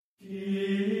You're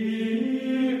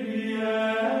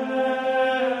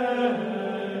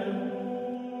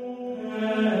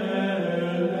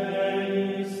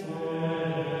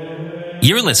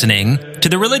listening to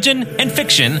the Religion and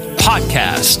Fiction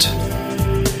Podcast,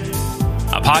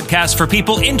 a podcast for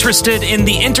people interested in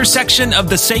the intersection of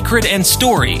the sacred and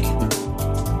story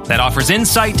that offers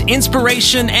insight,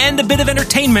 inspiration, and a bit of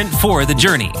entertainment for the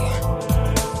journey.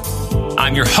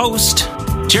 I'm your host,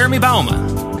 Jeremy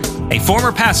Bauma, a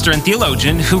former pastor and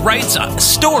theologian who writes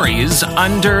stories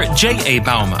under J.A.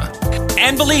 Bauma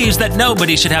and believes that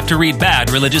nobody should have to read bad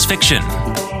religious fiction.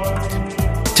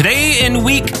 Today, in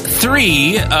week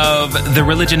 3 of the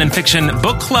Religion and Fiction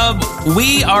Book Club,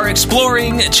 we are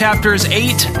exploring chapters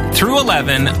 8 through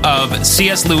 11 of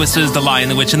C.S. Lewis's The Lion,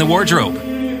 the Witch, and the Wardrobe.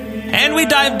 And we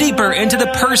dive deeper into the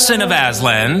person of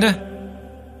Aslan,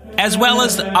 as well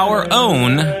as our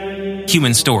own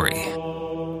human story.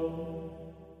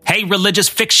 Hey, religious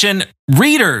fiction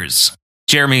readers!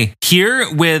 Jeremy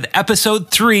here with episode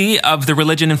 3 of the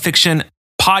Religion and Fiction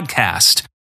Podcast.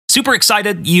 Super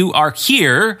excited you are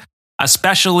here,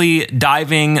 especially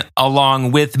diving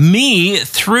along with me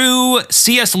through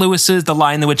C.S. Lewis's The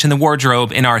Lion, the Witch, and the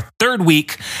Wardrobe in our 3rd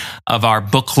week of our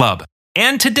book club.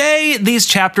 And today, these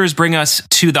chapters bring us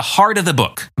to the heart of the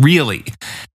book, really,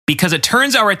 because it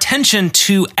turns our attention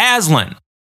to Aslan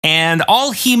and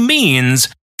all he means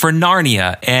for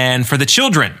Narnia and for the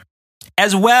children,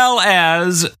 as well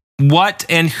as what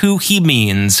and who he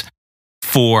means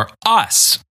for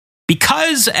us.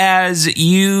 Because, as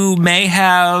you may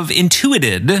have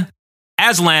intuited,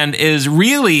 Aslan is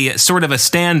really sort of a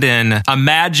stand-in,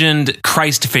 imagined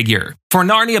Christ figure for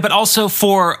Narnia, but also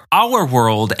for our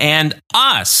world and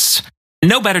us.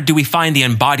 No better do we find the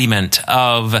embodiment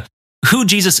of who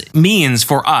Jesus means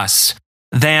for us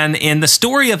than in the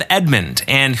story of Edmund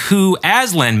and who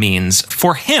Aslan means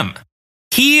for him.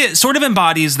 He sort of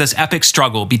embodies this epic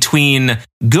struggle between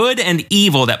good and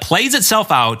evil that plays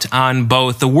itself out on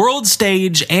both the world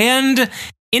stage and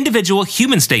individual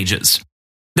human stages.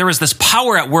 There is this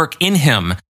power at work in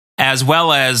him, as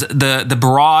well as the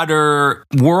broader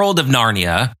world of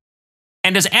Narnia.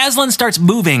 And as Aslan starts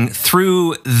moving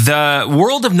through the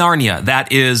world of Narnia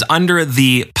that is under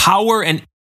the power and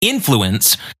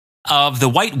influence of the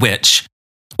White Witch,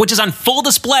 which is on full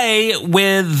display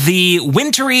with the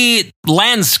wintry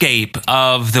landscape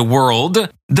of the world,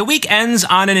 the week ends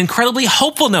on an incredibly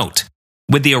hopeful note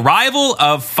with the arrival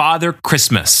of Father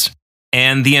Christmas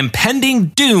and the impending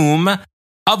doom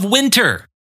of winter,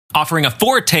 offering a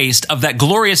foretaste of that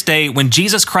glorious day when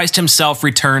Jesus Christ himself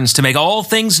returns to make all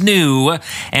things new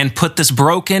and put this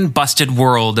broken, busted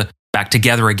world back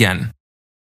together again.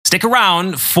 Stick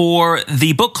around for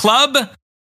the book club.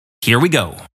 Here we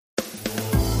go.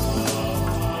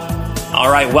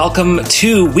 All right, welcome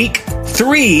to week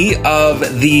 3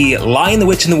 of the Lion, the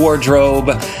Witch, and the Wardrobe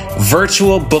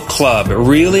virtual book club.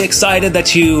 Really excited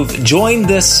that you've joined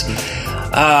this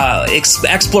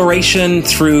exploration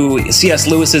through C.S.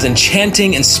 Lewis's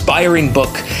enchanting, inspiring book.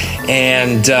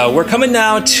 And we're coming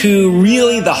now to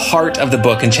really the heart of the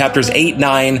book in chapters 8,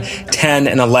 9, 10,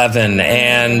 and 11.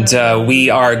 And we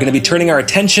are going to be turning our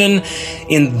attention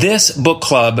in this book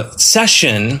club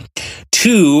session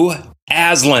to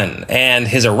Aslan and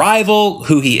his arrival,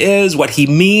 who he is, what he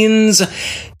means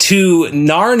to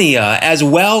Narnia, as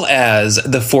well as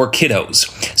the 4 kiddos.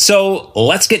 So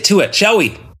let's get to it, shall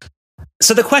we?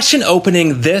 So the question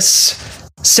opening this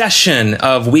session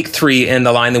of week 3 in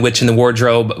The Lion, the Witch, and the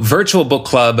Wardrobe virtual book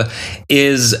club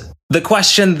is the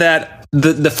question that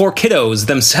the 4 kiddos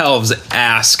themselves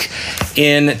ask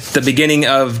in the beginning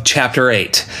of chapter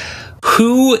 8.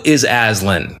 Who is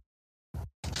Aslan?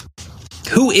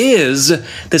 Who is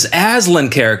this Aslan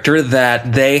character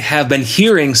that they have been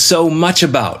hearing so much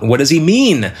about? What does he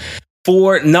mean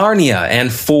for Narnia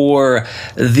and for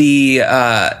the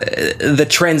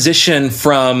transition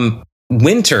from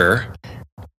winter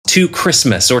to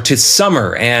Christmas or to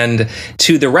summer and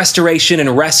to the restoration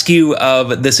and rescue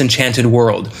of this enchanted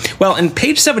world? Well, in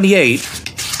page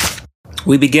 78,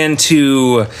 we begin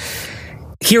to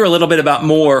hear a little bit about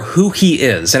more who he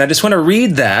is. And I just want to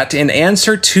read that in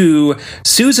answer to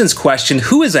Susan's question,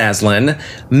 who is Aslan?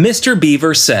 Mr.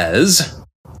 Beaver says,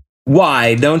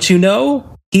 "Why, don't you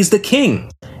know? He's the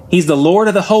king. He's the lord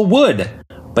of the whole wood,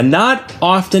 but not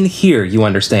often here, you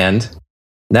understand.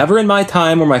 Never in my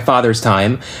time or my father's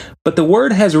time, but the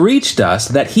word has reached us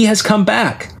that he has come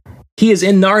back. He is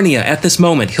in Narnia at this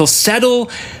moment. He'll settle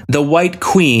the White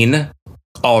Queen,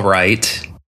 all right.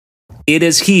 It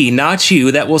is he, not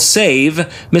you, that will save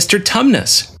Mr.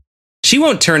 Tumnus. She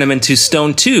won't turn him into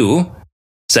stone too,"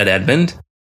 said Edmund.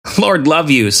 Lord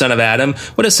love you, son of Adam.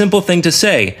 What a simple thing to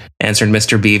say, answered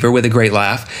Mr. Beaver with a great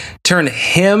laugh. Turn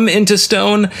him into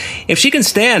stone? If she can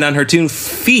stand on her 2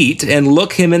 feet and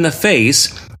look him in the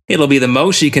face, it'll be the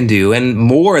most she can do, and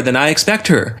more than I expect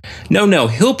her. No,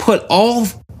 he'll put all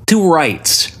to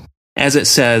rights, as it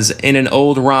says in an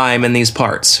old rhyme in these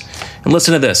parts. And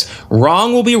listen to this.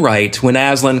 Wrong will be right when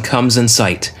Aslan comes in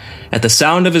sight. At the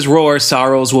sound of his roar,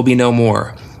 sorrows will be no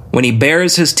more. When he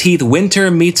bares his teeth,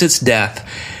 winter meets its death.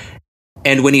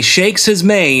 And when he shakes his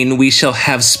mane, we shall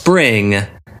have spring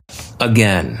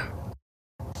again.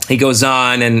 He goes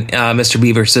on, and Mr.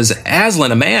 Beaver says,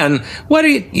 Aslan, a man?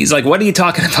 He's like, what are you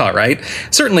talking about, right?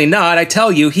 Certainly not. I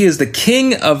tell you, he is the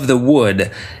king of the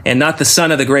wood, and not the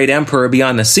son of the great emperor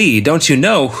beyond the sea. Don't you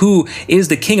know who is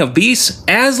the king of beasts?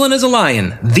 Aslan is a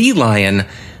lion,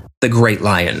 the great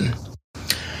lion.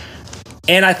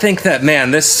 And I think that,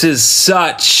 man, this is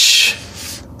such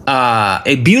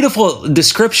a beautiful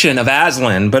description of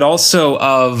Aslan, but also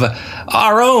of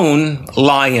our own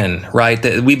lion, right?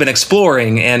 That we've been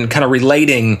exploring and kind of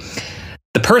relating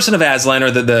the person of Aslan, or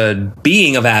the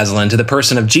being of Aslan, to the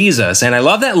person of Jesus. And I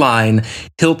love that line,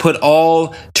 he'll put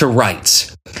all to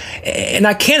rights. And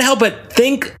I can't help but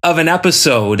think of an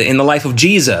episode in the life of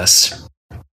Jesus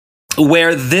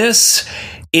where this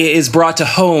is brought to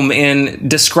home in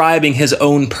describing his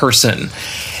own person.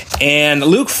 And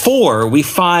Luke 4, we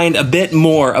find a bit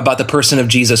more about the person of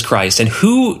Jesus Christ and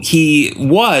who he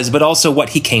was, but also what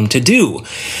he came to do.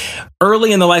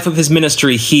 Early in the life of his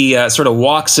ministry, he sort of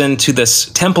walks into this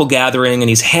temple gathering, and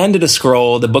he's handed a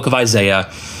scroll, the book of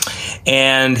Isaiah,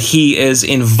 and he is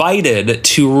invited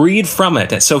to read from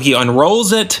it. And so he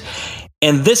unrolls it,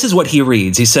 and this is what he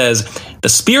reads. He says, "The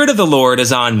Spirit of the Lord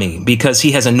is on me, because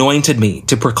he has anointed me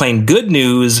to proclaim good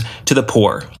news to the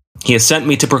poor. He has sent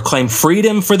me to proclaim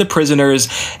freedom for the prisoners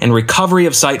and recovery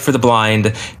of sight for the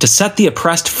blind, to set the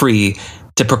oppressed free,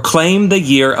 to proclaim the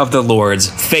year of the Lord's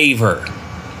favor."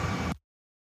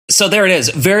 So there it is,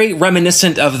 very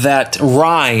reminiscent of that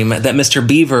rhyme that Mr.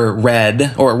 Beaver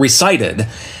read or recited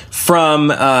from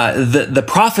the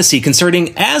prophecy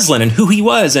concerning Aslan and who he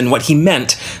was and what he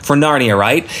meant for Narnia,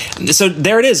 right? So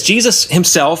there it is, Jesus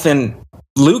himself in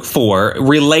Luke 4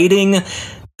 relating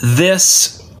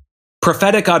this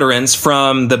prophetic utterance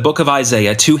from the book of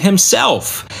Isaiah to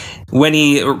himself. When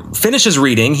he finishes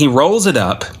reading, he rolls it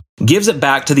up, gives it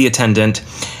back to the attendant,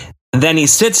 then he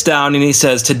sits down and he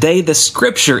says, "Today the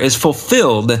scripture is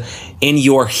fulfilled in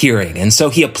your hearing." And so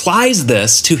he applies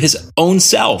this to his own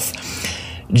self.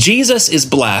 Jesus is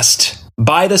blessed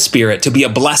by the Spirit to be a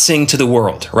blessing to the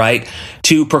world, right?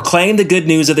 To proclaim the good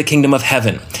news of the kingdom of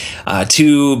heaven,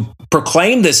 to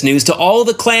proclaim this news to all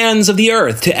the clans of the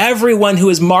earth, to everyone who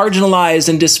is marginalized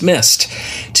and dismissed,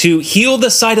 to heal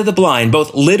the sight of the blind,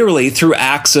 both literally through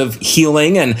acts of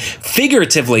healing and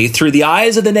figuratively through the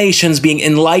eyes of the nations being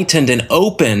enlightened and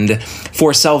opened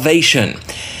for salvation,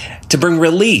 to bring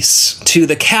release to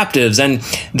the captives and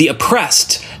the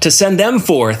oppressed, to send them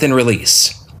forth in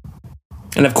release.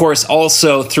 And of course,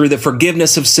 also through the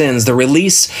forgiveness of sins, the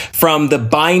release from the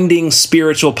binding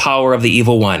spiritual power of the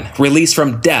evil one, release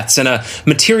from debts in a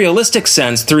materialistic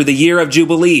sense through the year of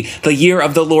Jubilee, the year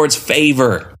of the Lord's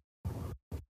favor.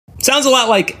 Sounds a lot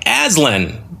like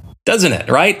Aslan, doesn't it,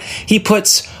 right? He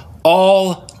puts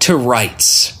all to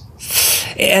rights.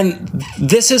 And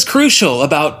this is crucial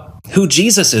about who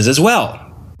Jesus is as well.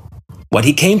 What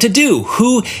he came to do,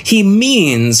 who he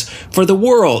means for the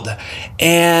world.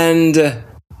 And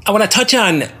I want to touch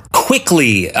on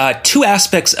quickly 2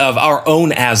 aspects of our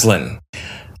own Aslan.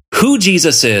 Who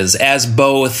Jesus is as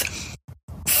both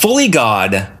fully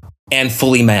God and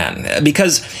fully man.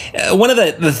 Because one of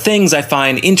the things I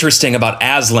find interesting about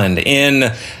Aslan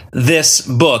in this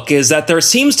book is that there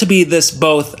seems to be this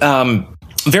both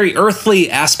very earthly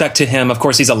aspect to him. Of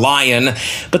course, he's a lion,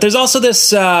 but there's also this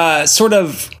sort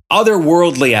of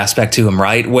otherworldly aspect to him,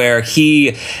 right? Where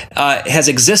he has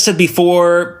existed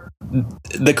before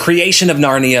the creation of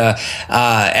Narnia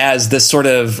as this sort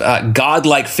of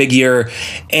godlike figure.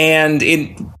 And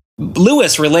in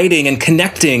Lewis relating and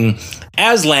connecting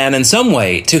Aslan in some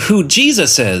way to who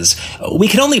Jesus is, we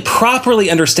can only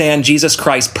properly understand Jesus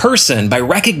Christ's person by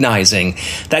recognizing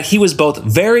that he was both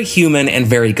very human and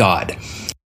very God.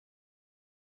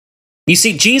 You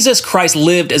see, Jesus Christ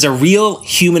lived as a real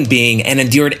human being and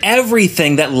endured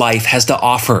everything that life has to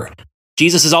offer.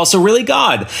 Jesus is also really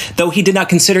God, though he did not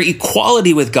consider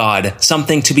equality with God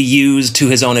something to be used to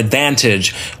his own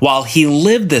advantage while he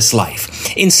lived this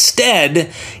life.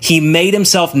 Instead, he made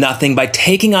himself nothing by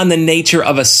taking on the nature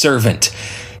of a servant.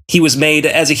 He was made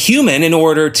as a human in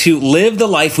order to live the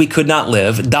life we could not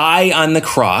live, die on the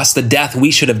cross, the death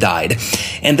we should have died,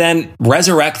 and then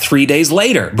resurrect 3 days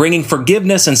later, bringing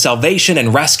forgiveness and salvation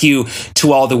and rescue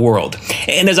to all the world.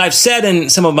 And as I've said in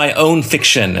some of my own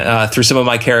fiction, through some of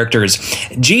my characters,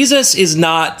 Jesus is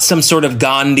not some sort of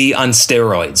Gandhi on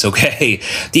steroids, okay?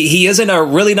 He isn't a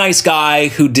really nice guy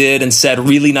who did and said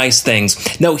really nice things.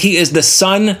 No, he is the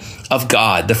Son of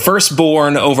God, the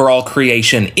firstborn over all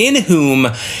creation, in whom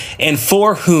and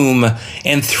for whom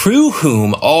and through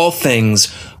whom all things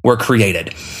were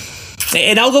created.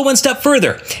 And I'll go one step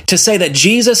further to say that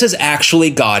Jesus is actually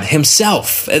God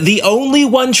himself, the only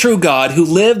one true God who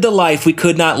lived the life we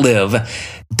could not live,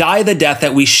 died the death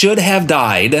that we should have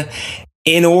died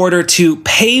in order to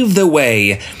pave the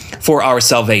way for our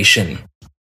salvation.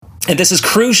 And this is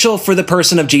crucial for the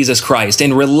person of Jesus Christ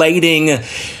in relating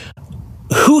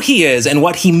who he is and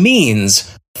what he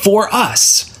means for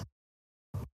us.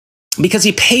 Because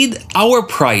he paid our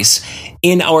price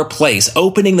in our place,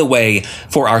 opening the way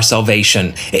for our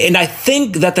salvation. And I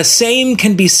think that the same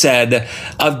can be said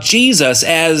of Jesus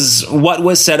as what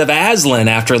was said of Aslan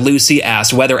after Lucy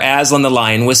asked whether Aslan the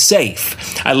lion was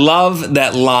safe. I love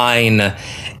that line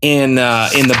in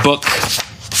the book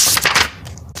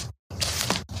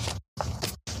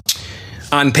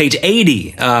on page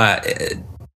 80.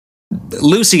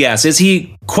 Lucy asks, "Is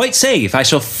he quite safe? I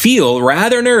shall feel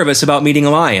rather nervous about meeting a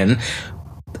lion."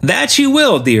 "That you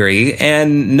will, dearie,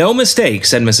 and no mistake,"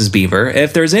 said Mrs. Beaver.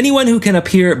 "If there's anyone who can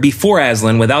appear before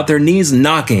Aslan without their knees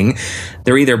knocking,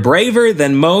 they're either braver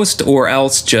than most or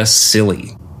else just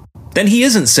silly." "Then he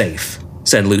isn't safe,"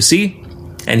 said Lucy.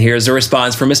 And here's a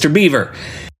response from Mr. Beaver.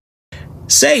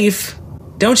 "Safe?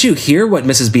 Don't you hear what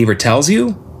Mrs. Beaver tells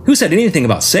you? Who said anything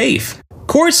about safe? Of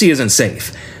course he isn't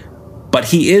safe. But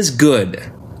he is good.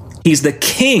 He's the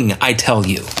king, I tell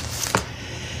you."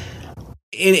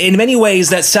 In many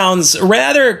ways, that sounds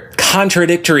rather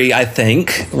contradictory, I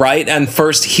think, right? On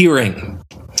first hearing,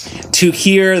 to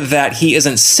hear that he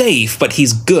isn't safe, but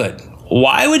he's good.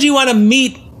 Why would you want to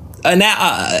meet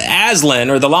Aslan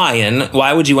or the lion?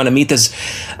 Why would you want to meet this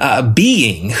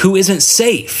being who isn't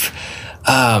safe,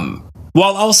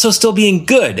 while also still being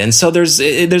good? And so there's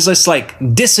this like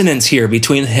dissonance here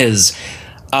between his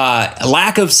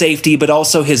lack of safety, but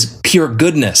also his pure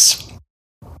goodness.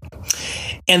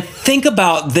 And think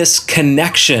about this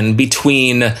connection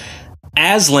between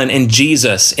Aslan and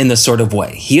Jesus in this sort of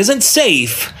way. He isn't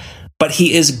safe, but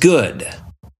he is good.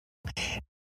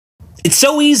 It's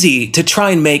so easy to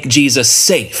try and make Jesus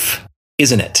safe,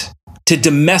 isn't it? To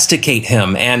domesticate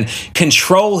him and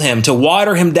control him, to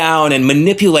water him down and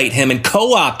manipulate him and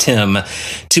co-opt him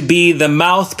to be the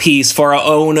mouthpiece for our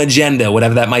own agenda,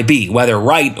 whatever that might be, whether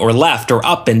right or left or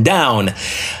up and down.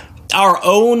 Our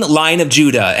own line of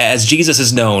Judah, as Jesus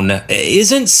is known,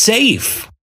 isn't safe.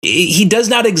 He does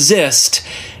not exist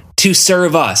to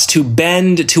serve us, to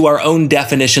bend to our own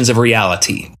definitions of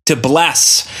reality, to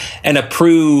bless and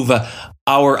approve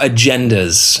our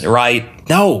agendas, right?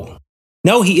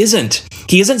 No, he isn't.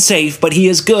 He isn't safe, but he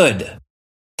is good.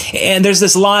 And there's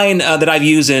this line that I've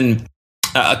used in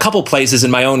a couple places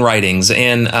in my own writings,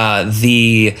 in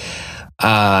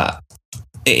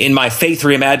in my Faith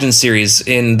Reimagined series,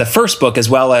 in the first book, as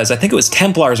well as I think it was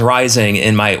Templars Rising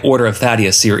in my Order of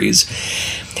Thaddeus series.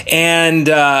 And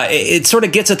it sort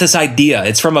of gets at this idea.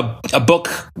 It's from a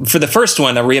book, for the first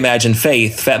one, A Reimagined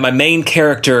Faith, that my main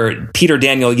character, Peter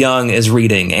Daniel Young, is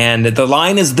reading. And the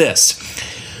line is this: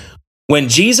 "When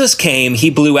Jesus came,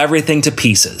 he blew everything to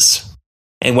pieces.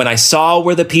 And when I saw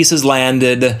where the pieces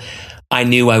landed, I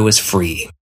knew I was free."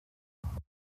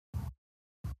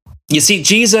 You see,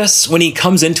 Jesus, when he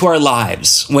comes into our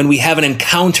lives, when we have an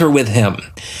encounter with him,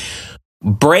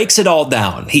 breaks it all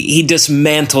down. He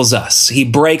dismantles us. He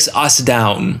breaks us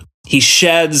down. He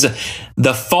sheds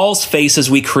the false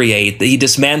faces we create. He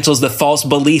dismantles the false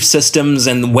belief systems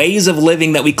and ways of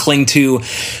living that we cling to,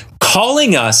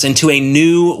 calling us into a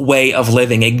new way of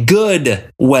living, a good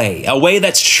way, a way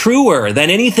that's truer than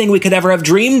anything we could ever have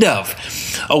dreamed of,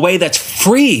 a way that's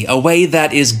free, a way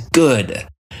that is good.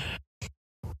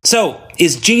 So,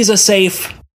 is Jesus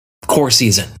safe? Of course he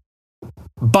isn't.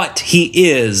 But he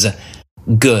is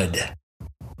good.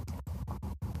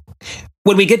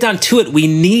 When we get down to it, we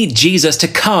need Jesus to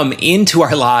come into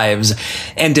our lives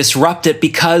and disrupt it,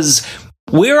 because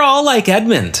we're all like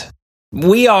Edmund.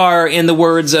 We are, in the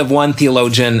words of one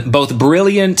theologian, both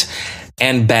brilliant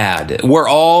and bad. We're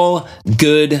all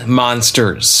good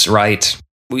monsters, right?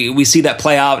 We see that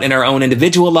play out in our own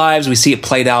individual lives. We see it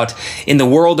played out in the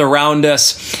world around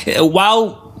us.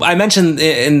 While I mentioned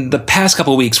in the past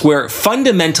couple of weeks, we're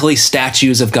fundamentally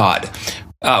statues of God.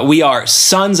 We are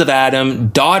sons of Adam,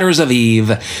 daughters of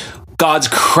Eve, God's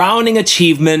crowning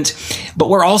achievement, but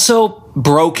we're also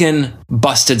broken,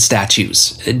 busted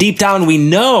statues. Deep down, we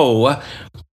know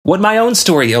what my own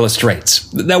story illustrates,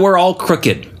 that we're all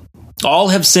crooked. All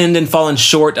have sinned and fallen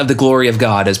short of the glory of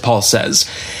God, as Paul says.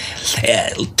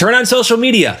 Turn on social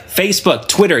media, Facebook,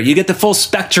 Twitter. You get the full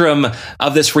spectrum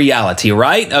of this reality,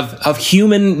 right? Of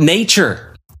human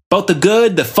nature. Both the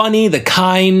good, the funny, the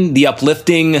kind, the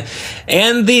uplifting,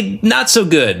 and the not so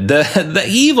good, the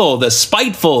evil, the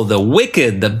spiteful, the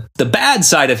wicked, the bad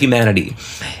side of humanity.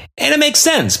 And it makes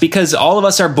sense because all of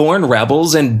us are born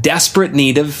rebels in desperate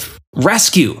need of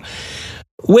rescue,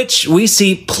 which we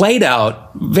see played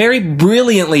out very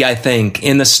brilliantly, I think,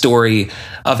 in the story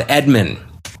of Edmund,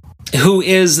 who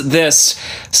is this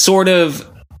sort of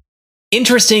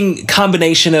interesting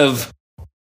combination of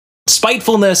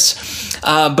spitefulness,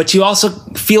 but you also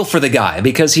feel for the guy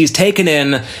because he's taken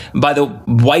in by the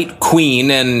White Queen,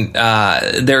 and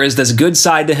there is this good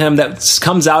side to him that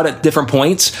comes out at different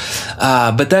points,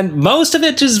 but then most of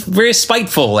it is very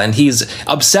spiteful, and he's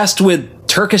obsessed with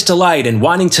Turkish delight and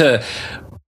wanting to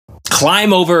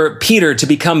climb over Peter to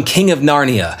become king of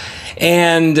Narnia.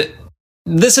 And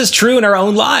this is true in our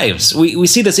own lives. We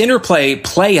see this interplay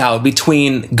play out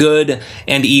between good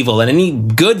and evil. And any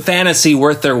good fantasy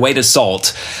worth their weight of salt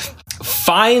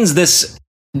finds this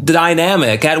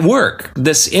dynamic at work,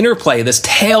 this interplay, this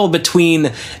tale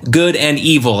between good and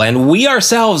evil. And we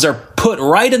ourselves are put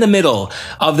right in the middle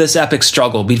of this epic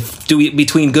struggle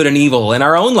between good and evil in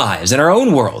our own lives, in our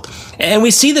own world. And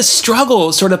we see this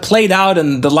struggle sort of played out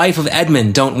in the life of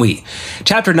Edmund, don't we?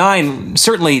 Chapter 9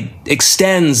 certainly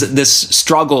extends this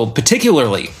struggle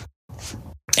particularly.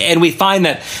 And we find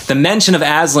that the mention of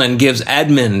Aslan gives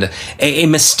Edmund a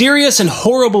mysterious and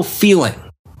horrible feeling,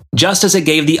 just as it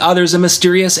gave the others a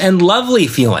mysterious and lovely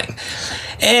feeling.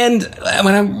 And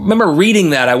when I remember reading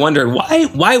that, I wondered,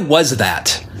 why was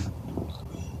that?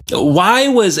 Why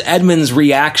was Edmund's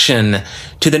reaction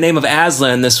to the name of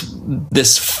Aslan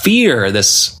this fear,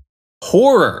 this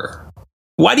horror?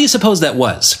 Why do you suppose that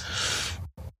was?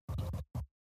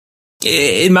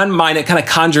 In my mind, it kind of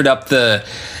conjured up the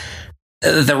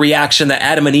reaction that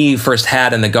Adam and Eve first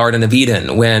had in the Garden of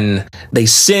Eden. When they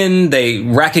sinned, they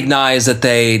recognized that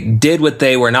they did what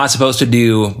they were not supposed to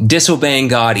do, disobeying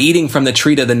God, eating from the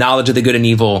tree of the knowledge of the good and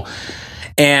evil.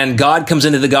 And God comes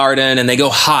into the garden and they go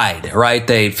hide, right?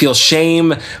 They feel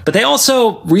shame, but they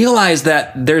also realize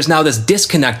that there's now this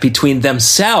disconnect between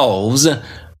themselves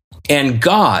and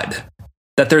God,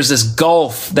 that there's this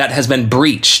gulf that has been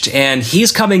breached, and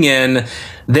he's coming in,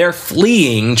 they're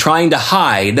fleeing, trying to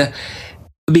hide,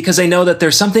 because they know that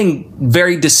there's something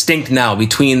very distinct now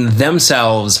between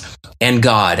themselves and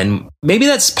God. And maybe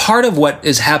that's part of what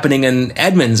is happening in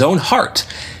Edmund's own heart.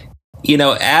 You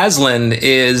know, Aslan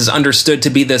is understood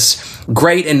to be this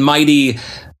great and mighty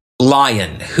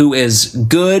lion who is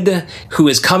good, who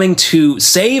is coming to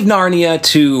save Narnia,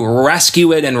 to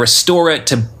rescue it and restore it,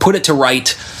 to put it to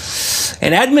right.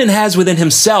 And Edmund has within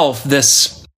himself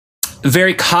this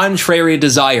very contrary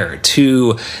desire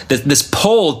to this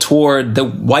pull toward the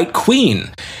White Queen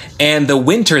and the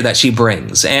winter that she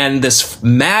brings, and this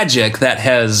magic that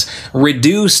has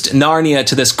reduced Narnia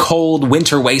to this cold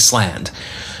winter wasteland.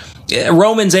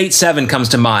 Romans 8:7 comes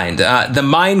to mind. The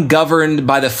mind governed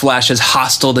by the flesh is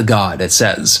hostile to God, it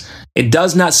says. It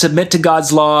does not submit to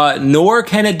God's law, nor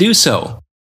can it do so.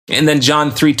 And then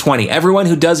John 3:20, everyone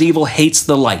who does evil hates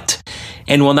the light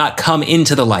and will not come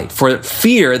into the light for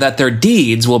fear that their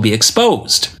deeds will be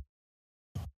exposed.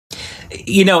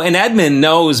 You know, and Edmund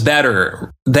knows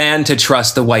better than to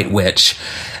trust the White Witch.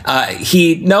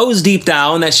 He knows deep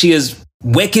down that she is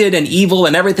wicked and evil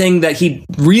and everything that he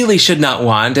really should not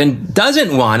want and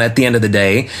doesn't want at the end of the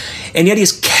day. And yet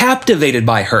he's captivated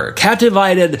by her,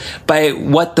 captivated by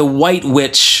what the White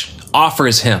Witch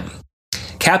offers him,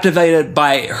 captivated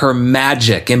by her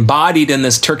magic embodied in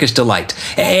this Turkish delight.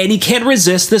 And he can't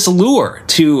resist this lure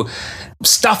to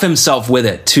stuff himself with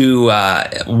it, to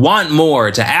want more,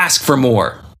 to ask for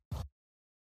more.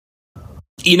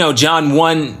 You know, John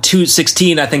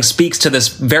 1:2-16, I think, speaks to this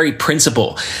very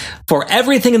principle. For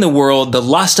everything in the world, the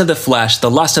lust of the flesh, the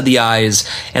lust of the eyes,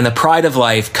 and the pride of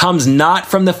life comes not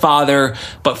from the Father,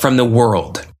 but from the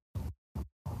world.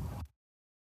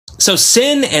 So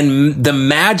sin and the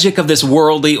magic of this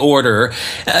worldly order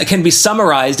can be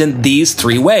summarized in these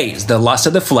three ways: the lust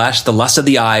of the flesh, the lust of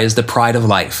the eyes, the pride of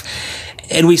life.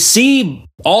 And we see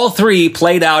all three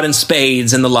played out in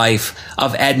spades in the life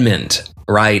of Edmund,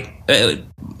 right?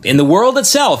 In the world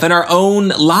itself, in our own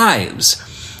lives.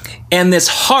 And this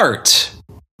heart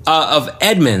of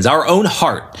Edmund's, our own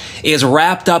heart, is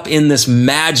wrapped up in this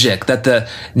magic that the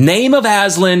name of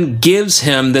Aslan gives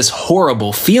him this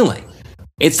horrible feeling.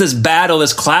 It's this battle,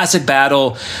 this classic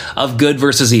battle of good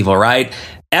versus evil, right?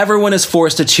 Everyone is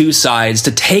forced to choose sides,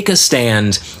 to take a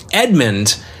stand.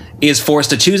 Edmund is forced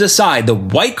to choose a side, the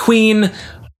White Queen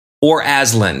or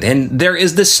Aslan. And there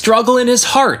is this struggle in his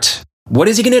heart. What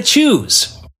is he going to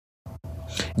choose?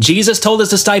 Jesus told his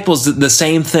disciples the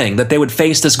same thing, that they would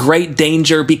face this great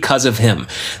danger because of him,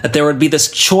 that there would be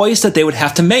this choice that they would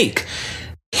have to make,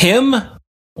 him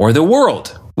or the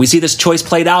world. We see this choice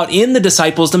played out in the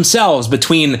disciples themselves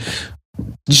between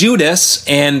Judas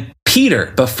and Peter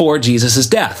before Jesus'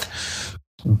 death.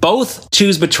 Both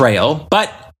choose betrayal,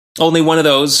 but only one of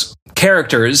those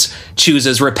characters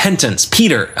chooses repentance.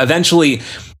 Peter eventually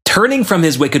turning from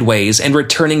his wicked ways and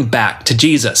returning back to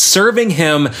Jesus, serving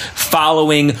him,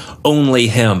 following only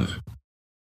him.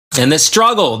 And this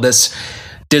struggle, this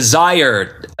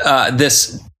desire,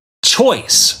 this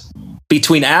choice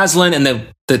between Aslan and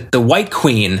the White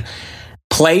Queen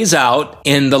plays out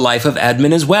in the life of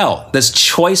Edmund as well. This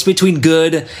choice between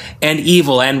good and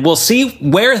evil. And we'll see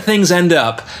where things end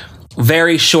up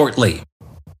very shortly.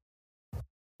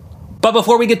 But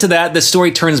before we get to that, the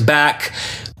story turns back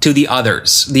to the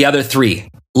others, the other three,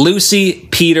 Lucy,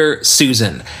 Peter,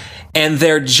 Susan, and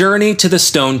their journey to the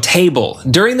stone table.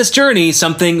 During this journey,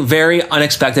 something very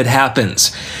unexpected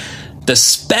happens. The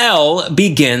spell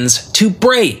begins to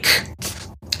break.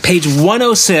 Page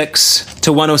 106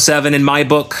 to 107 in my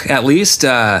book, at least.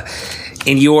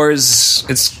 In yours,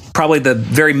 it's probably the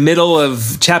very middle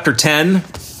of chapter 10.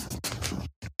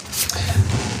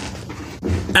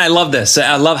 I love this.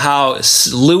 I love how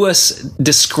Lewis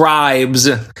describes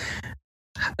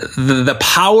the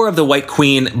power of the White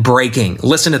Queen breaking.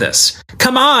 Listen to this.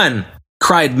 "Come on,"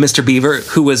 cried Mr. Beaver,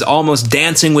 who was almost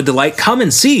dancing with delight. "Come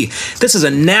and see. This is a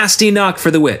nasty knock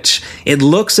for the witch. It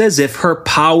looks as if her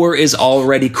power is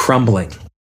already crumbling."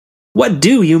 "What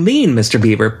do you mean, Mr.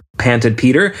 Beaver?" panted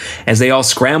Peter, as they all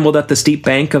scrambled up the steep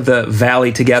bank of the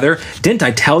valley together. "Didn't I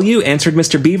tell you," answered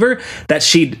Mr. Beaver, "that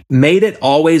she'd made it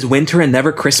always winter and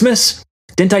never Christmas?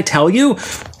 Didn't I tell you?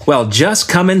 Well, just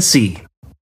come and see."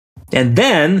 And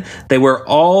then they were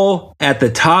all at the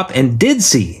top and did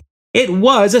see. It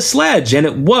was a sledge, and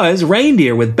it was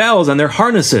reindeer with bells on their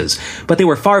harnesses, but they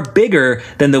were far bigger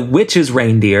than the witch's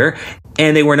reindeer,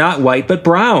 and they were not white but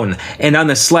brown. And on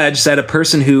the sledge sat a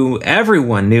person who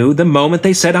everyone knew the moment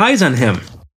they set eyes on him.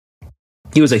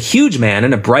 He was a huge man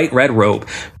in a bright red robe,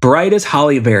 bright as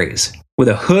holly berries, with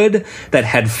a hood that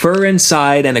had fur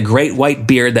inside and a great white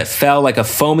beard that fell like a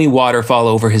foamy waterfall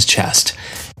over his chest.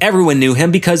 Everyone knew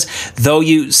him because though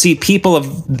you see people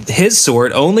of his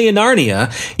sort only in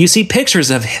Narnia, you see pictures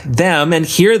of them and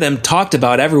hear them talked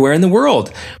about everywhere in the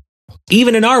world.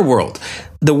 Even in our world,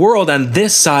 the world on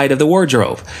this side of the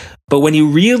wardrobe. But when you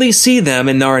really see them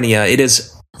in Narnia, it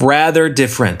is rather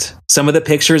different. Some of the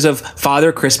pictures of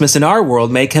Father Christmas in our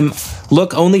world make him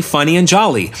look only funny and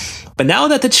jolly. But now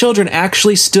that the children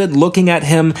actually stood looking at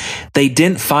him, they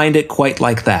didn't find it quite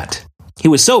like that. He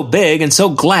was so big and so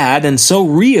glad and so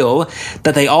real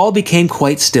that they all became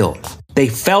quite still. They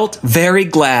felt very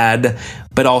glad,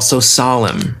 but also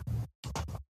solemn.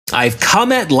 "I've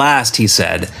come at last," he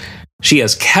said. "She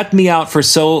has kept me out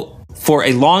for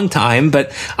a long time,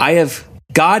 but I have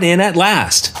got in at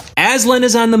last. Aslan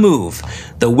is on the move.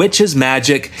 The witch's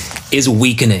magic is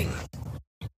weakening."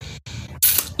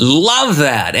 Love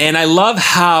that. And I love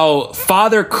how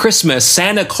Father Christmas,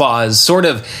 Santa Claus, sort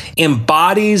of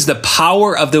embodies the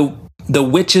power of the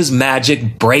witch's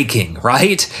magic breaking,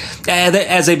 right?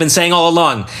 As they've been saying all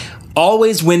along,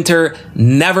 always winter,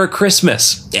 never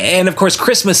Christmas. And of course,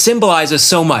 Christmas symbolizes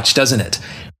so much, doesn't it?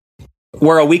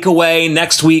 We're a week away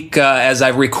next week as I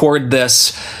record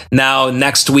this. Now,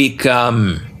 next week,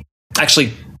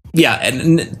 actually,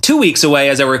 2 weeks away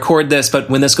as I record this, but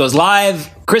when this goes live,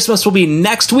 Christmas will be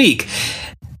next week.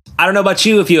 I don't know about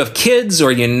you if you have kids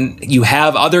or you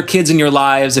have other kids in your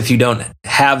lives, if you don't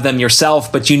have them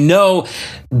yourself, but you know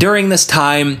during this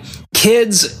time,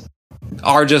 kids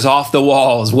are just off the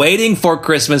walls waiting for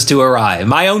Christmas to arrive.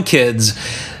 My own kids,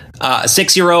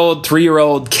 6-year-old,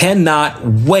 3-year-old, cannot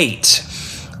wait.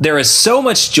 There is so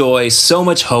much joy, so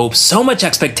much hope, so much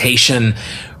expectation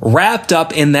wrapped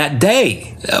up in that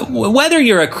day, whether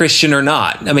you're a Christian or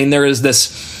not. I mean, there is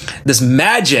this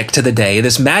magic to the day,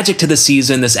 this magic to the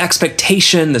season, this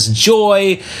expectation, this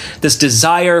joy, this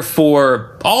desire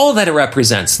for all that it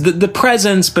represents, the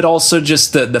presents, but also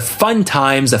just the fun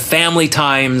times, the family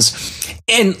times.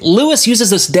 And Lewis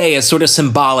uses this day as sort of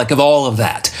symbolic of all of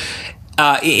that.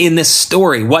 in this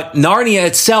story, what Narnia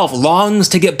itself longs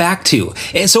to get back to.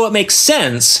 And so it makes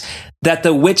sense that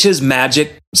the witch's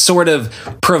magic sort of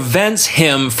prevents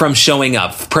him from showing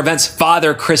up, prevents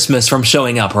Father Christmas from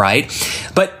showing up, right?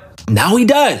 But now he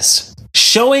does.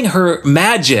 Showing her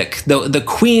magic, the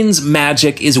queen's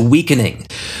magic, is weakening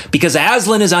because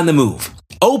Aslan is on the move,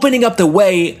 opening up the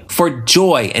way for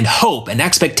joy and hope and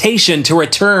expectation to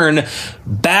return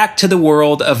back to the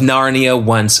world of Narnia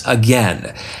once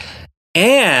again,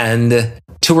 and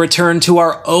to return to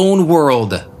our own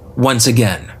world once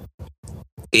again.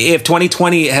 If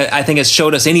 2020, I think, has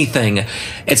showed us anything,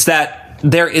 it's that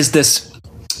there is this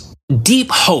deep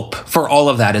hope for all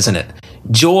of that, isn't it?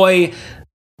 Joy,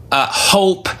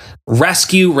 hope,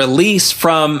 rescue, release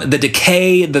from the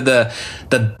decay,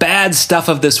 the bad stuff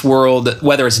of this world,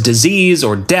 whether it's disease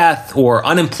or death or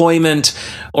unemployment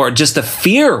or just the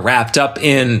fear wrapped up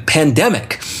in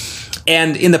pandemic.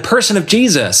 And in the person of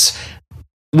Jesus,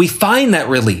 we find that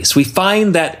release. We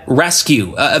find that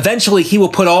rescue. Eventually, he will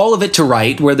put all of it to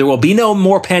right, where there will be no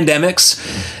more pandemics.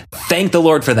 Thank the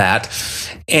Lord for that.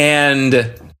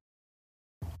 And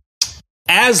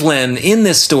Aslan in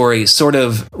this story sort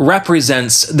of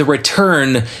represents the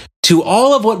return to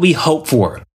all of what we hope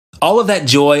for, all of that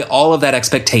joy, all of that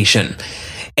expectation.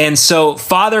 And so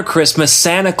Father Christmas,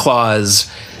 Santa Claus,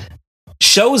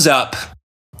 shows up,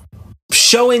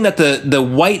 showing that the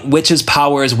white witch's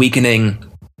power is weakening.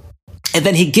 And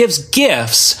then he gives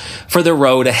gifts for the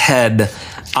road ahead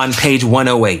on page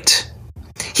 108.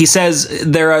 He says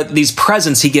there are these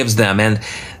presents he gives them, and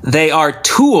they are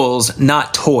tools,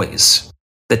 not toys.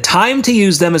 The time to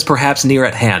use them is perhaps near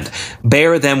at hand.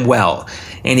 Bear them well.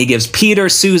 And he gives Peter,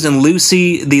 Susan,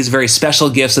 Lucy these very special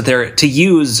gifts that they're to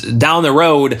use down the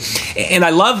road. And I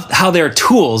love how they're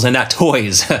tools and not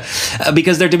toys,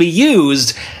 because they're to be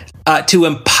used to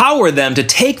empower them to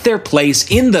take their place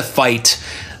in the fight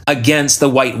against the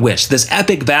White Witch, this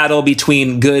epic battle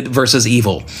between good versus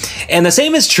evil. And the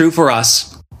same is true for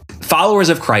us, followers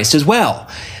of Christ, as well.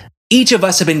 Each of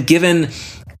us have been given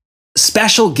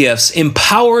special gifts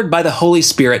empowered by the Holy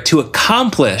Spirit to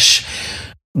accomplish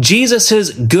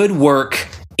Jesus's good work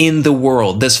in the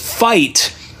world, this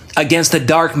fight against the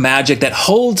dark magic that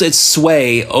holds its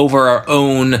sway over our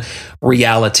own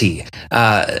reality.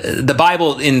 The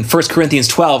Bible in 1 Corinthians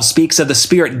 12 speaks of the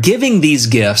Spirit giving these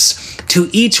gifts to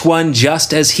each one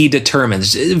just as he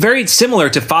determines. Very similar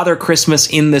to Father Christmas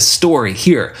in this story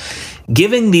here,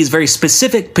 giving these very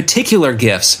specific, particular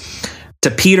gifts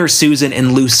to Peter, Susan,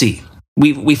 and Lucy.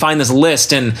 We find this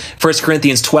list in 1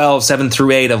 Corinthians 12, 7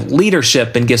 through 8 of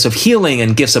leadership and gifts of healing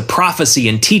and gifts of prophecy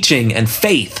and teaching and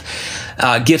faith,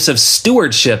 gifts of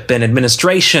stewardship and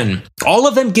administration, all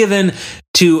of them given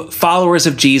to followers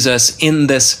of Jesus in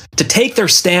this, to take their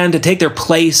stand, to take their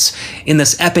place in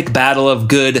this epic battle of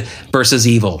good versus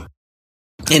evil.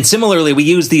 And similarly, we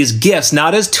use these gifts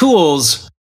not as tools,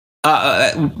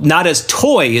 not as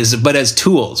toys, but as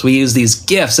tools. We use these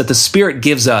gifts that the Spirit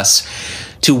gives us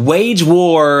to wage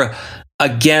war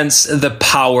against the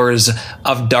powers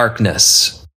of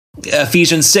darkness.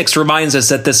 Ephesians 6 reminds us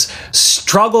that this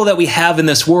struggle that we have in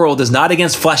this world is not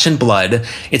against flesh and blood.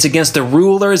 It's against the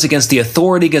rulers, against the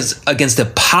authority, against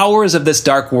the powers of this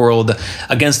dark world,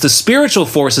 against the spiritual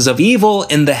forces of evil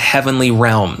in the heavenly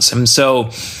realms. And so,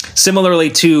 similarly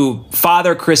to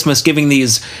Father Christmas giving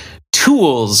these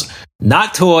tools,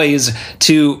 not toys,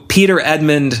 to Peter,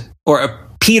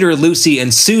 Lucy,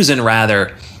 and Susan,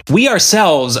 rather, we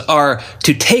ourselves are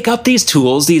to take up these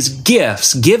tools, these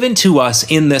gifts given to us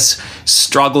in this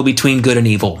struggle between good and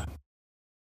evil.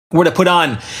 We're to put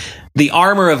on the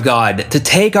armor of God to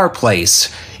take our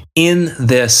place in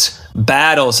this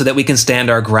battle so that we can stand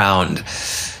our ground.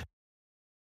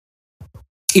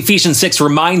 Ephesians 6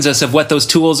 reminds us of what those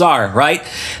tools are, right?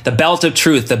 The belt of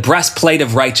truth, the breastplate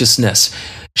of righteousness,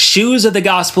 shoes of the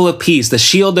gospel of peace, the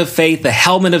shield of faith, the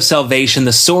helmet of salvation,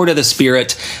 the sword of the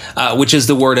Spirit, which is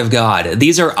the word of God.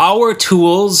 These are our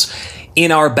tools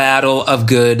in our battle of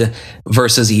good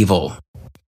versus evil.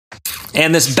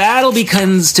 And this battle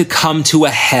begins to come to a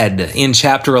head in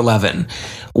chapter 11,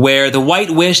 where the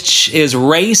White Witch is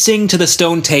racing to the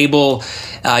stone table.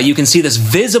 You can see this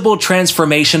visible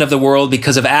transformation of the world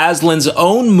because of Aslan's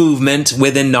own movement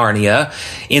within Narnia,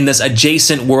 in this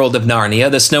adjacent world of Narnia.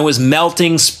 The snow is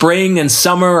melting, spring and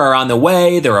summer are on the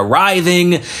way, they're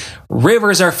arriving,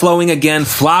 rivers are flowing again,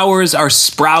 flowers are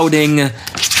sprouting.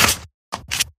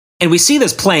 And we see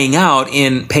this playing out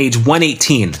in page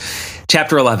 118,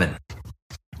 chapter 11.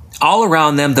 All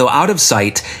around them, though out of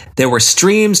sight, there were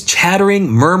streams chattering,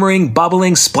 murmuring,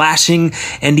 bubbling, splashing,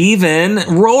 and even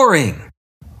roaring.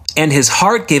 And his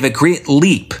heart gave a great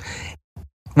leap,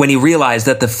 when he realized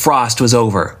that the frost was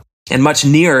over. And much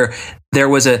nearer, there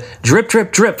was a drip,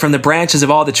 drip, drip from the branches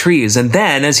of all the trees. And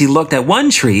then, as he looked at one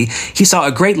tree, he saw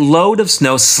a great load of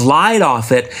snow slide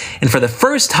off it. And for the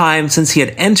first time since he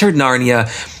had entered Narnia,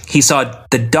 he saw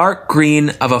the dark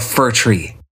green of a fir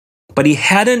tree. But he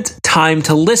hadn't time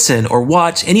to listen or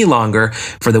watch any longer,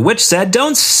 for the witch said,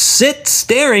 "Don't sit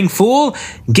staring, fool.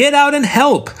 Get out and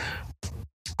help."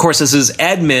 Of course, this is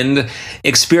Edmund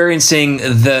experiencing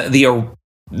the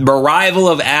arrival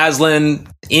of Aslan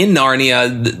in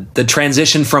Narnia, the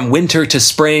transition from winter to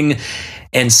spring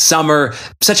and summer.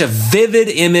 Such a vivid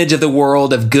image of the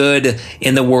world, of good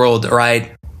in the world,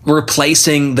 right?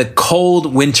 Replacing the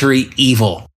cold, wintry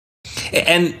evil.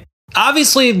 And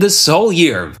obviously, this whole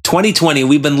year, 2020,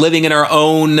 we've been living in our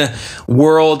own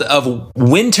world of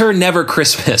winter, never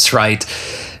Christmas, right?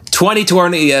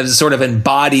 2020 has sort of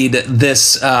embodied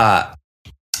this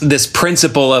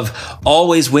principle of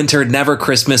always winter, never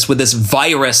Christmas, with this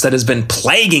virus that has been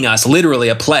plaguing us, literally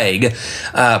a plague,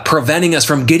 preventing us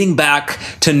from getting back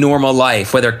to normal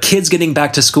life, whether kids getting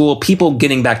back to school, people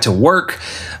getting back to work,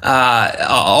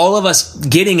 all of us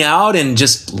getting out and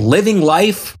just living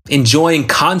life, enjoying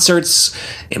concerts,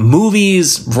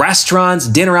 movies, restaurants,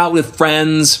 dinner out with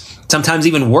friends, sometimes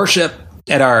even worship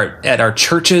at our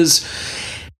churches.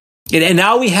 And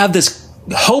now we have this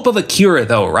hope of a cure,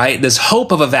 though, right? This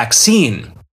hope of a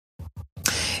vaccine.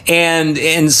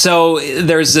 And so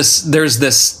there's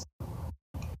this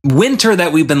winter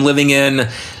that we've been living in,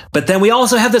 but then we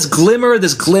also have this glimmer,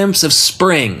 this glimpse of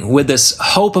spring with this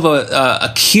hope of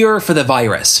a cure for the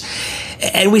virus.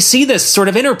 And we see this sort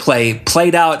of interplay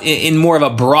played out in more of a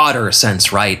broader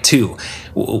sense, right, too.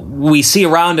 We see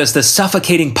around us the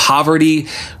suffocating poverty,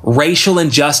 racial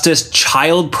injustice,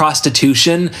 child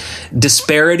prostitution,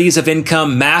 disparities of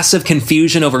income, massive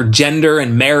confusion over gender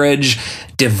and marriage,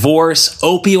 divorce,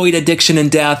 opioid addiction and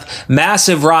death,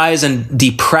 massive rise in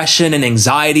depression and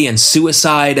anxiety and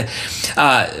suicide.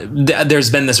 There's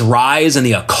been this rise in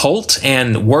the occult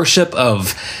and worship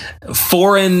of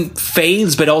foreign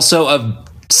faiths, but also of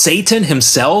Satan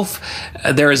himself.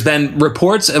 There has been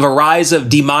reports of a rise of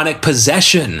demonic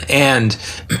possession and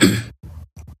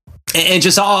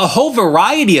just a whole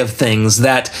variety of things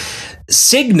that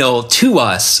signal to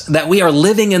us that we are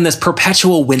living in this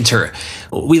perpetual winter.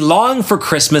 We long for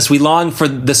Christmas. We long for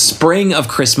the spring of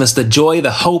Christmas, the joy,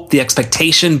 the hope, the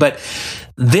expectation. But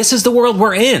this is the world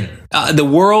we're in, the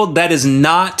world that is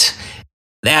not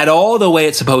at all the way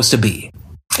it's supposed to be,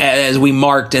 as we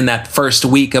marked in that first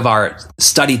week of our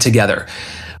study together.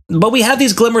 But we have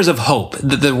these glimmers of hope,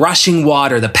 the rushing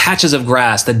water, the patches of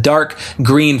grass, the dark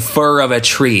green fur of a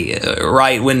tree,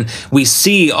 right? When we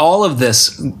see all of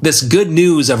this good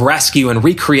news of rescue and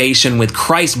recreation with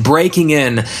Christ breaking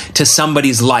in to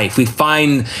somebody's life, we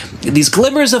find these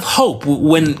glimmers of hope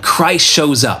when Christ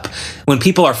shows up, when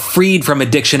people are freed from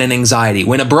addiction and anxiety,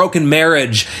 when a broken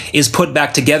marriage is put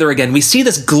back together again. We see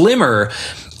this glimmer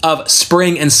of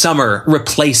spring and summer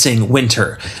replacing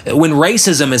winter, when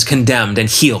racism is condemned and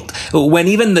healed, when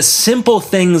even the simple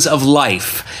things of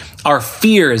life, our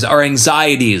fears, our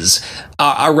anxieties,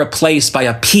 are replaced by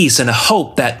a peace and a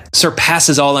hope that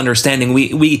surpasses all understanding.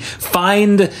 We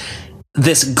find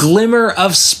this glimmer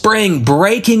of spring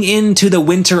breaking into the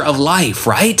winter of life,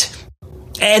 right?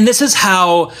 And this is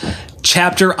how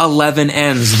chapter 11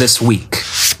 ends this week.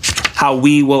 How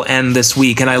we will end this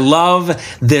week. And I love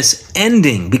this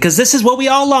ending because this is what we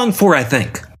all long for, I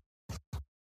think.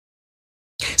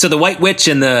 So the White Witch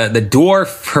and the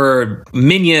dwarf, her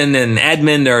minion and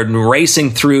Edmund are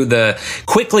racing through the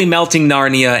quickly melting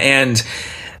Narnia, and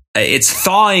it's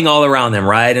thawing all around them,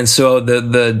 right? And so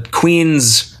the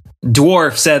queen's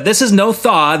dwarf said, "This is no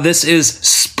thaw, this is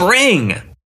spring.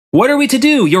 What are we to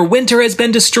do? Your winter has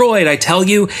been destroyed. I tell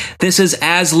you, this is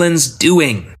Aslan's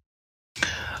doing."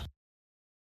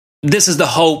 This is the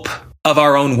hope of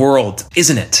our own world,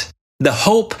 isn't it? The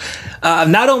hope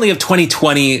not only of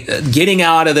 2020, getting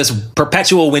out of this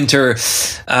perpetual winter,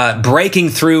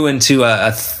 breaking through into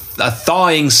a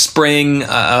thawing spring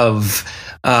of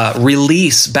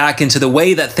release back into the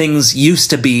way that things used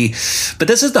to be. But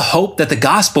this is the hope that the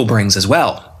gospel brings as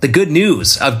well. The good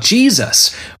news of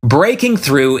Jesus breaking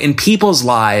through in people's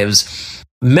lives,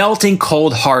 melting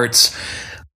cold hearts,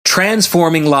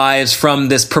 transforming lives from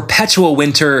this perpetual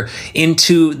winter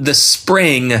into the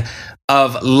spring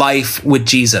of life with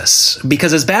Jesus.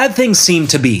 Because as bad things seem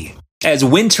to be, as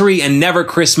wintry and never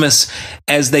Christmas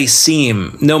as they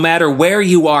seem, no matter where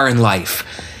you are in life,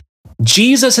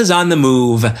 Jesus is on the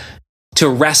move to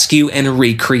rescue and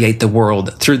recreate the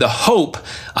world through the hope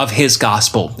of his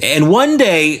gospel. And one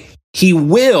day he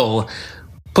will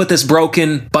put this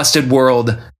broken, busted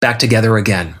world back together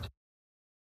again.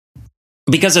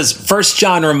 Because as 1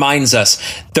 John reminds us,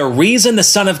 the reason the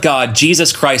Son of God,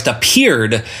 Jesus Christ,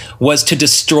 appeared was to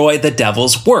destroy the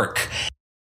devil's work.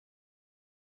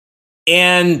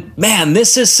 And man,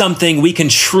 this is something we can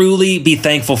truly be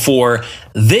thankful for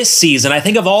this season. I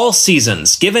think of all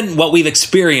seasons, given what we've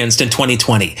experienced in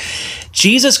 2020.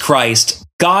 Jesus Christ,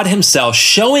 God himself,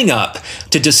 showing up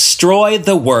to destroy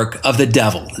the work of the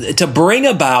devil, to bring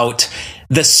about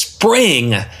the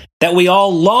spring that we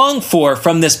all long for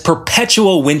from this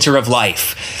perpetual winter of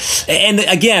life. And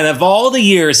again, of all the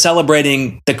years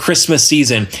celebrating the Christmas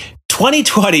season,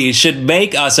 2020 should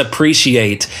make us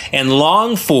appreciate and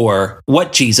long for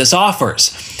what Jesus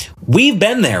offers. We've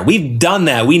been there. We've done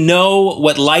that. We know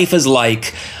what life is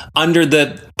like under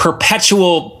the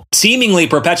seemingly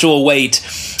perpetual weight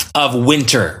of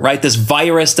winter, right? This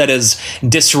virus that has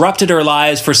disrupted our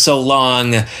lives for so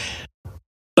long.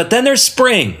 But then there's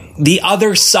spring, the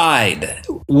other side,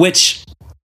 which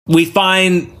we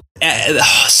find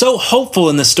so hopeful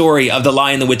in the story of The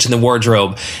Lion, the Witch, and the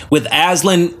Wardrobe, with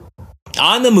Aslan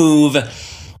on the move,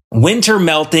 winter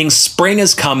melting, spring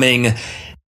is coming.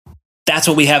 That's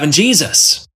what we have in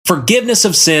Jesus. Forgiveness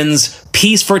of sins,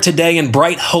 peace for today, and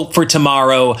bright hope for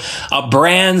tomorrow. A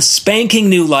brand spanking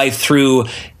new life through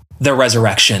the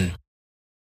resurrection.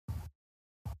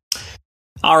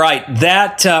 All right,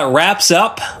 that wraps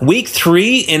up week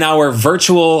 3 in our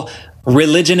virtual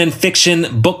Religion and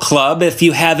Fiction Book Club. If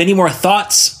you have any more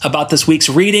thoughts about this week's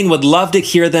reading, would love to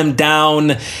hear them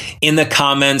down in the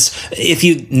comments. If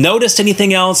you noticed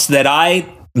anything else that I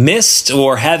missed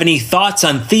or have any thoughts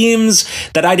on themes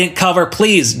that I didn't cover,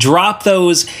 please drop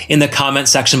those in the comment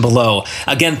section below.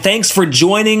 Again, thanks for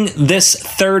joining this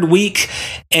 3rd week,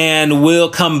 and we'll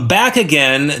come back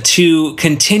again to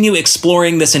continue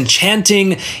exploring this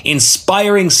enchanting,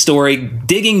 inspiring story,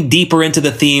 digging deeper into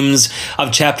the themes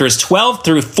of chapters 12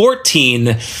 through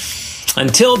 14.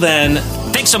 Until then,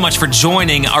 thanks so much for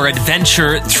joining our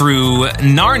adventure through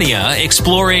Narnia,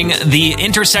 exploring the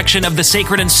intersection of the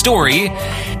sacred and story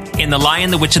in The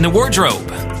Lion, the Witch, and the Wardrobe.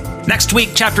 Next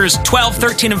week, chapters 12,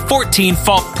 13, and 14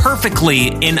 fall perfectly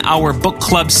in our book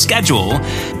club schedule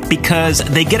because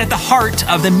they get at the heart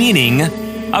of the meaning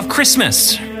of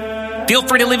Christmas. Feel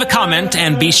free to leave a comment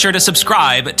and be sure to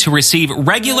subscribe to receive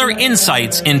regular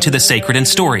insights into the sacred and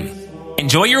story.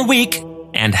 Enjoy your week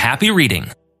and happy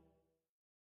reading.